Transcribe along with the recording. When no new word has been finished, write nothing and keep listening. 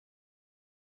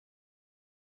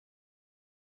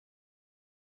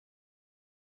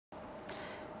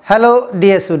Hello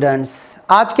dear students,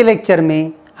 आज के lecture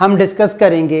में हम डिस्कस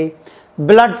करेंगे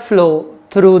blood flow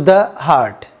through the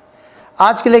heart.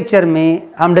 आज के लेक्चर में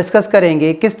हम डिस्कस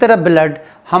करेंगे किस तरह ब्लड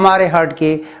हमारे हार्ट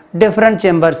के डिफरेंट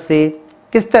चैम्बर्स से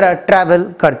किस तरह ट्रैवल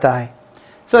करता है।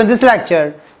 सो in this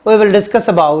lecture we will discuss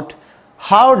about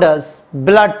how does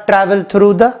blood travel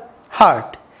through the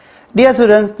heart. Dear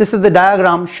students, this is the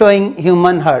diagram showing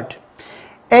human heart.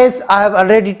 As I have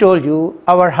already told you,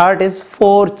 our heart is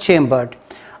 4 chambered.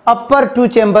 Upper 2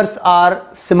 chambers are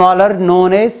smaller,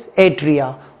 known as atria.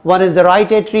 One is the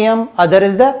right atrium, other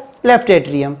is the left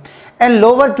atrium. And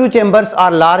lower 2 chambers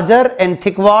are larger and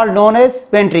thick walled, known as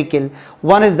ventricle.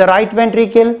 One is the right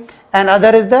ventricle and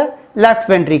other is the left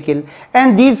ventricle.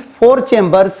 And these 4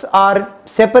 chambers are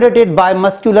separated by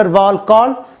muscular wall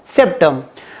called septum.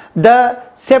 The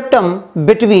septum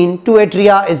between 2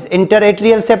 atria is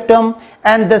interatrial septum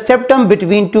and the septum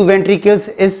between 2 ventricles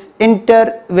is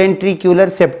interventricular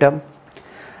septum.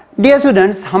 Dear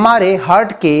students, हमारे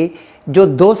heart के जो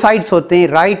 2 sides होते हैं,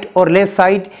 right और left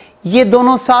side, ये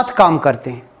दोनों साथ काम करते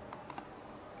हैं.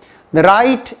 The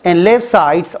right and left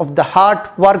sides of the heart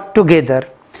work together.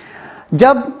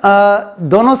 जब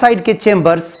दोनों साइड के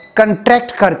चेम्बर्स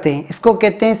कंट्रैक्ट करते हैं, इसको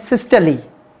कहते हैं systole,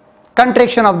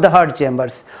 contraction of the heart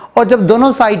chambers. और जब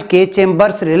दोनों साइड के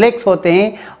चेम्बर्स रिलैक्स होते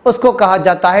हैं, उसको कहा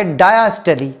जाता है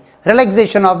diastole,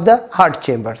 relaxation of the heart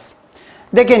chambers.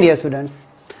 देखें डियर स्टूडेंट्स,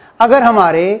 अगर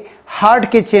हमारे हार्ट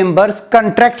के चेम्बर्स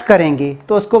कंट्रैक्ट करेंगे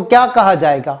तो उसको क्या कहा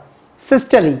जाएगा?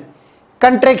 Systole.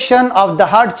 Contraction of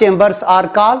the heart chambers are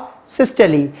called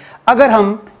systole. अगर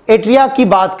हम एट्रिया की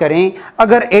बात करें,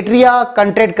 अगर एट्रिया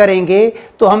कंट्रैक्ट करेंगे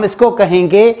तो हम इसको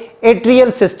कहेंगे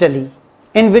atrial systole,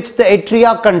 in which the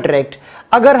atria contract.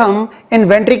 अगर हम इन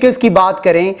ventricles की बात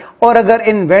करें और अगर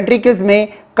इन ventricles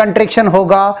में contraction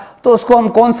होगा तो उसको हम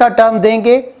कौन सा टर्म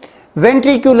देंगे?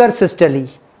 ventricular systole,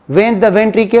 when the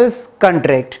ventricles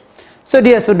contract. So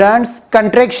dear students,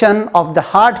 contraction of the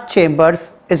heart chambers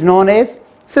is known as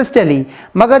systole.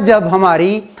 मगर जब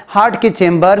हमारी हार्ट के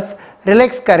चेम्बर्स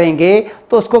रिलैक्स करेंगे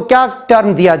तो उसको क्या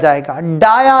टर्म दिया जाएगा?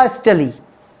 डायस्टली.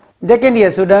 देखें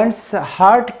डियर स्टूडेंट्स,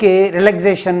 हार्ट के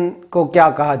रिलैक्सेशन को क्या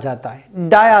कहा जाता है?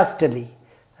 Diastole.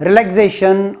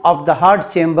 Relaxation of the heart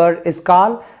chamber is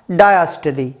called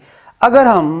diastole. अगर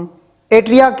हम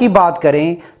एट्रिया की बात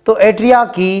करें तो एट्रिया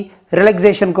की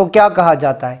रिलैक्सेशन को क्या कहा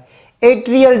जाता है?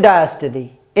 Atrial diastole,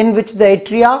 in which the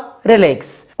atria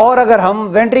relax. और अगर हम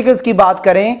वेंट्रिकल्स की बात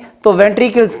करें तो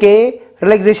वेंट्रिकल्स के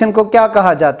रिलैक्सेशन को क्या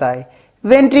कहा जाता है?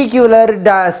 Ventricular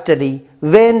diastole,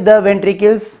 when the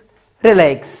ventricles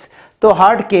relax. तो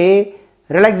हार्ट के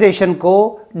रिलैक्सेशन को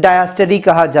डायस्टली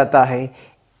कहा जाता है.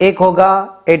 एक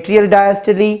होगा एट्रियल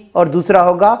डायस्टली और दूसरा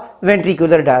होगा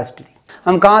वेंट्रिकुलर डायस्टली.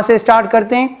 हम कहाँ से स्टार्ट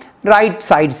करते हैं? राइट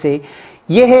साइड से.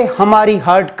 यह है हमारी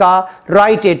हार्ट का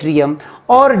राइट एट्रियम.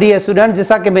 और डियर स्टूडेंट,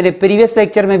 जैसा कि मैंने प्रीवियस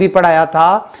लेक्चर में भी पढ़ाया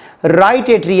था, राइट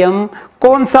एट्रियम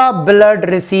कौन सा ब्लड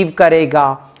रिसीव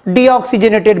करेगा?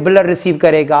 डीऑक्सीजनेटेड ब्लड रिसीव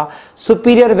करेगा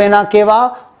सुपीरियर वेना केवा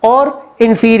और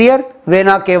इंफीरियर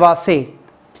वेना केवा से.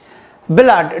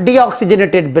 Blood,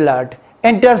 deoxygenated blood,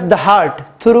 enters the heart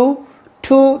through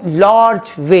 2 large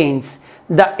veins,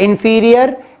 the inferior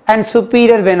and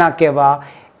superior vena cava,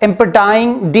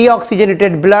 emptying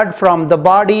deoxygenated blood from the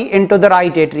body into the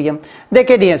right atrium.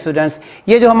 देखिए dear students,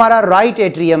 ये जो हमारा right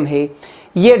atrium है,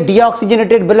 ये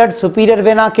deoxygenated blood superior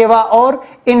vena cava और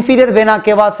inferior vena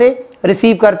cava से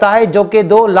receive करता है, जो कि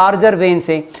 2 लार्जर वेन्स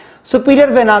हैं. Superior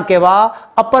vena cava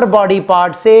upper body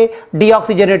part से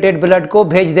डीऑक्सीजनेटेड ब्लड को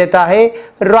भेज देता है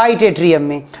राइट एट्रियम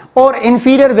में, और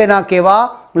inferior vena cava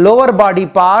lower body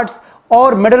parts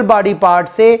और मिडिल बॉडी पार्ट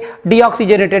से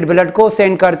डीऑक्सीजनेटेड ब्लड को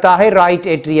सेंड करता है राइट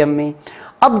एट्रियम में.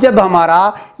 अब जब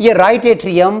हमारा ये राइट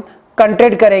एट्रियम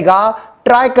कंट्रैक्ट करेगा,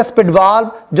 ट्राइकस्पिड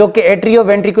वाल्व जो कि एट्रियो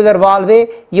वेंट्रिकुलर वाल्व है,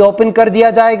 ये ओपन कर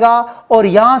दिया जाएगा और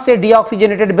यहां से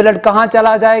डीऑक्सीजनेटेड ब्लड कहां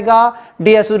चला जाएगा?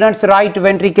 डियर स्टूडेंट्स, राइट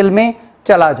वेंट्रिकल में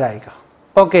चला जाएगा.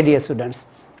 ओके डियर स्टूडेंट्स,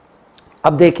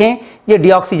 अब देखें ये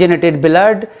डीऑक्सीजनेटेड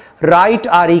ब्लड राइट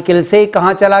आरिकल से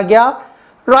कहां चला गया?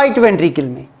 राइट वेंट्रिकल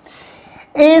में.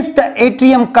 As the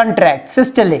atrium contract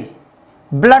systole,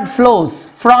 blood flows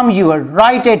from your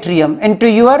right atrium into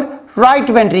your right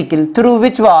ventricle. Through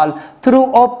which valve? Through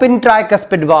open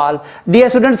tricuspid valve. Dear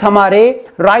students, हमारे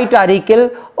right auricle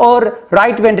और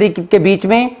right ventricle के बीच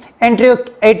में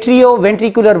atrio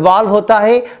ventricular valve होता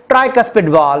है, tricuspid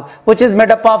valve, which is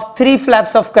made up of 3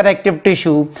 flaps of connective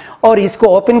tissue. और इसको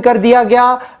open कर दिया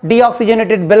गया.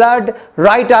 डीऑक्सीजनेटेड ब्लड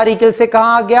राइट आरिकल से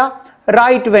कहां आ गया?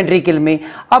 राइट वेंट्रिकल में.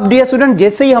 अब डियर स्टूडेंट,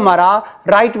 जैसे ही हमारा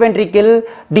राइट वेंट्रिकल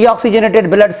डीऑक्सीजनेटेड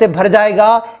ब्लड से भर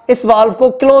जाएगा, इस वाल्व को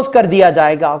क्लोज कर दिया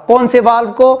जाएगा. कौन से वाल्व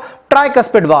को?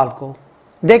 ट्राइकस्पिड वाल्व को.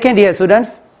 देखें डियर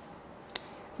स्टूडेंट्स,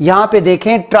 यहाँ पे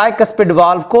देखें ट्राइकस्पिड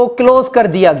वाल्व को क्लोज कर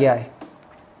दिया गया है।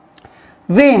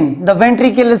 When the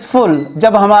ventricle is full,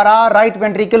 जब हमारा राइट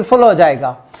वेंट्रिकल फुल हो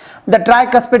जाएगा, the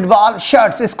tricuspid valve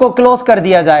shuts, इसको क्लोज कर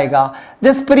दिया जाएगा।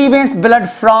 This prevents blood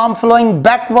from flowing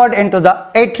backward into the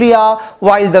atria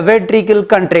while the ventricle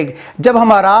contract। जब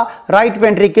हमारा राइट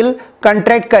वेंट्रिकल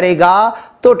कंट्रैक्ट करेगा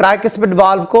तो ट्राइकस्पिड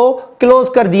वाल्व को क्लोज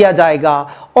कर दिया जाएगा।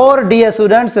 और डियर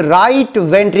स्टूडेंट्स, राइट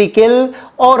वेंट्रिकल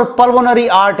और पल्मोनरी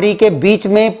आर्टरी के बीच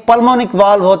में पल्मोनिक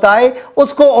वाल्व होता है,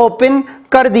 उसको ओपन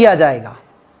कर दिया जाएगा।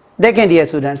 देखें डियर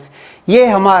स्टूडेंट्स, ये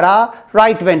हमारा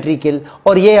राइट वेंट्रिकल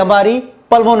और ये हमारी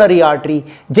पल्मोनरी आर्टरी।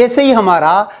 जैसे ही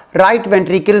हमारा राइट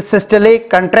वेंट्रिकल सिस्टले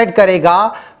कंट्रैक्ट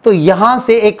करेगा तो यहां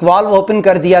से एक वाल्व ओपन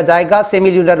कर दिया जाएगा,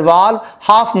 सेमील्यूनर valve,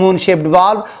 half moon shaped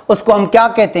valve, उसको हम क्या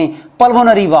कहते हैं,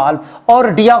 पल्मोनरी वाल्व। और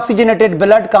डीऑक्सीजनेटेड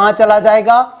ब्लड कहां चला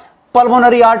जाएगा,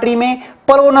 पल्मोनरी आर्टरी में।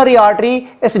 पल्मोनरी आर्टरी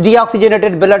इस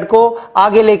डीऑक्सीजनेटेड ब्लड को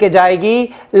आगे लेके जाएगी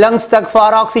लंग्स तक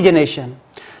for oxygenation.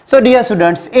 So dear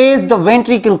students, as the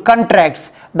ventricle contracts,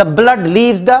 the blood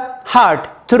leaves the heart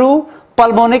through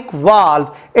pulmonic valve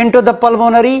into the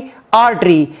pulmonary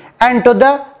artery and to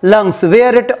the lungs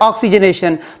where it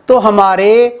oxygenation। तो हमारे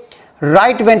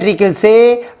right ventricle से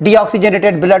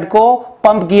deoxygenated blood को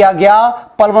pump किया गया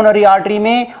pulmonary artery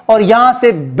में और यहां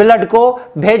से ब्लड को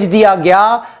भेज दिया गया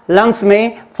लंग्स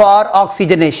में फॉर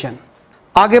ऑक्सीजनेशन।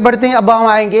 आगे बढ़ते हैं, अब हम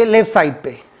आएंगे लेफ्ट साइड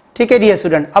पे। ठीक है डियर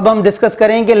स्टूडेंट, अब हम डिस्कस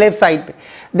करेंगे लेफ्ट साइड पे।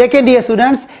 देखें डियर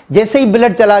स्टूडेंट्स, जैसे ही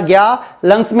ब्लड चला गया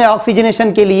लंग्स में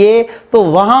ऑक्सीजनेशन के लिए तो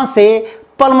वहां से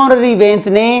पल्मोनरी वेन्स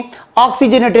ने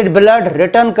ऑक्सीजनेटेड ब्लड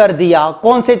रिटर्न कर दिया।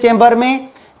 कौन से चेंबर में,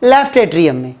 लेफ्ट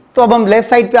एट्रियम में। तो अब हम लेफ्ट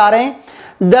साइड पे आ रहे हैं।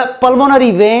 The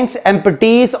pulmonary veins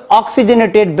empties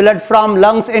oxygenated blood from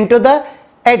lungs into the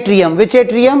atrium. Which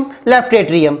atrium, left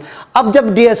atrium. अब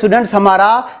जब डियर स्टूडेंट्स हमारा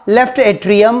लेफ्ट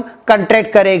एट्रियम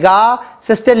कंट्रैक्ट करेगा,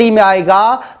 सिस्टली में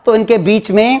आएगा, तो इनके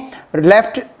बीच में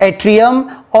लेफ्ट एट्रियम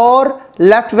और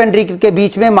लेफ्ट वेंट्रिकल के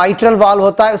बीच में माइट्रल वाल्व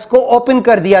होता है, उसको ओपन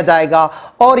कर दिया जाएगा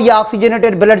और यह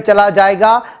ऑक्सीजनेटेड ब्लड चला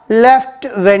जाएगा लेफ्ट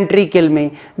वेंट्रिकल में।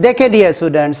 देखें डियर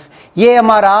स्टूडेंट्स, ये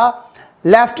हमारा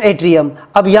लेफ्ट एट्रियम।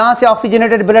 अब यहां से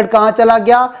ऑक्सीजनेटेड ब्लड कहां चला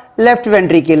गया, लेफ्ट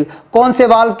वेंट्रिकल। कौन से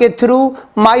वाल्व के थ्रू,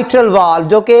 माइट्रल वाल्व,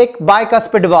 जो कि एक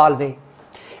बाइकस्पिड वाल्व है।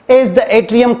 As the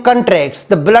atrium contracts,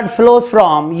 the blood flows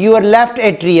from your left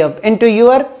atrium into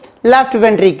your left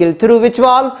ventricle through which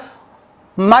valve,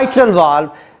 mitral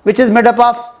valve, which is made up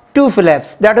of two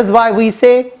flaps. That is why we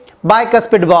say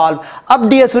bicuspid valve। अब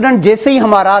dear student, जैसे ही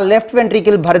हमारा left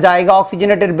ventricle भर जाएगा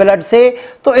oxygenated blood से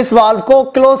तो इस valve को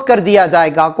close कर दिया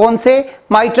जाएगा। कौन से,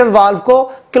 माइट्रल वाल्व को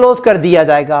क्लोज कर दिया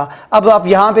जाएगा। अब आप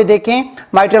यहां पे देखें,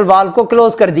 माइट्रल वाल्व को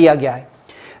क्लोज कर दिया गया है।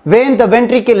 When the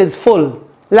ventricle is full,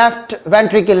 left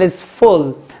ventricle is full,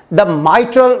 the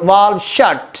mitral valve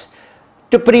shut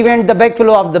to prevent the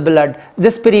backflow of the blood.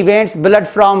 This prevents blood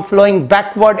from flowing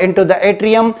backward into the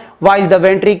atrium while the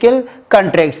ventricle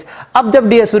contracts। अब जब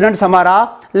dear students हमारा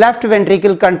left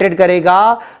ventricle contract करेगा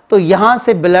तो यहां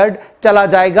से blood चला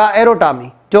जाएगा aorta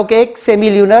में, जो कि एक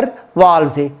सेमील्यूनर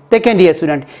वाल्व है। देखें डियर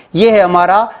स्टूडेंट, ये है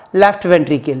हमारा लेफ्ट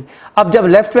वेंट्रिकल। अब जब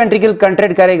लेफ्ट वेंट्रिकल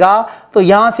कंट्रैक्ट करेगा तो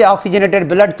यहां से ऑक्सीजनेटेड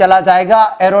ब्लड चला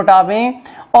जाएगा एरोटा में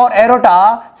और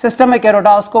एरोटा, सिस्टमिक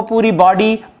एरोटा, उसको पूरी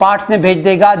बॉडी पार्ट्स में भेज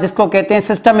देगा, जिसको कहते हैं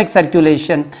सिस्टमिक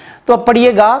सर्कुलेशन। तो अब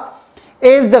पढ़िएगा,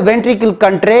 as the ventricle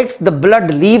कंट्रैक्ट्स the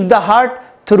blood leave the heart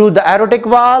through the aortic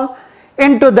valve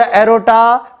into the aorta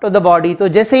to the body. तो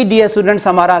जैसे ही डियर स्टूडेंट्स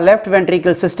हमारा लेफ्ट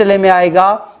वेंट्रिकल सिस्टले में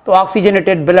आएगा तो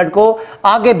ऑक्सीजनेटेड ब्लड को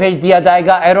आगे भेज दिया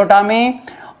जाएगा एरोटा में।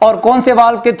 और कौन से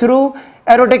वाल्व के थ्रू,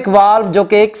 एरोटिक वाल्व, जो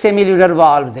कि एक सेमील्यूनर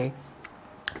वाल्व है।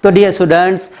 तो डियर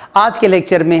स्टूडेंट्स, आज के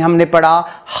लेक्चर में हमने पढ़ा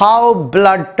how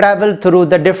blood travel through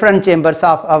the different chambers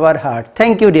of our heart.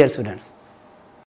 Thank you dear students.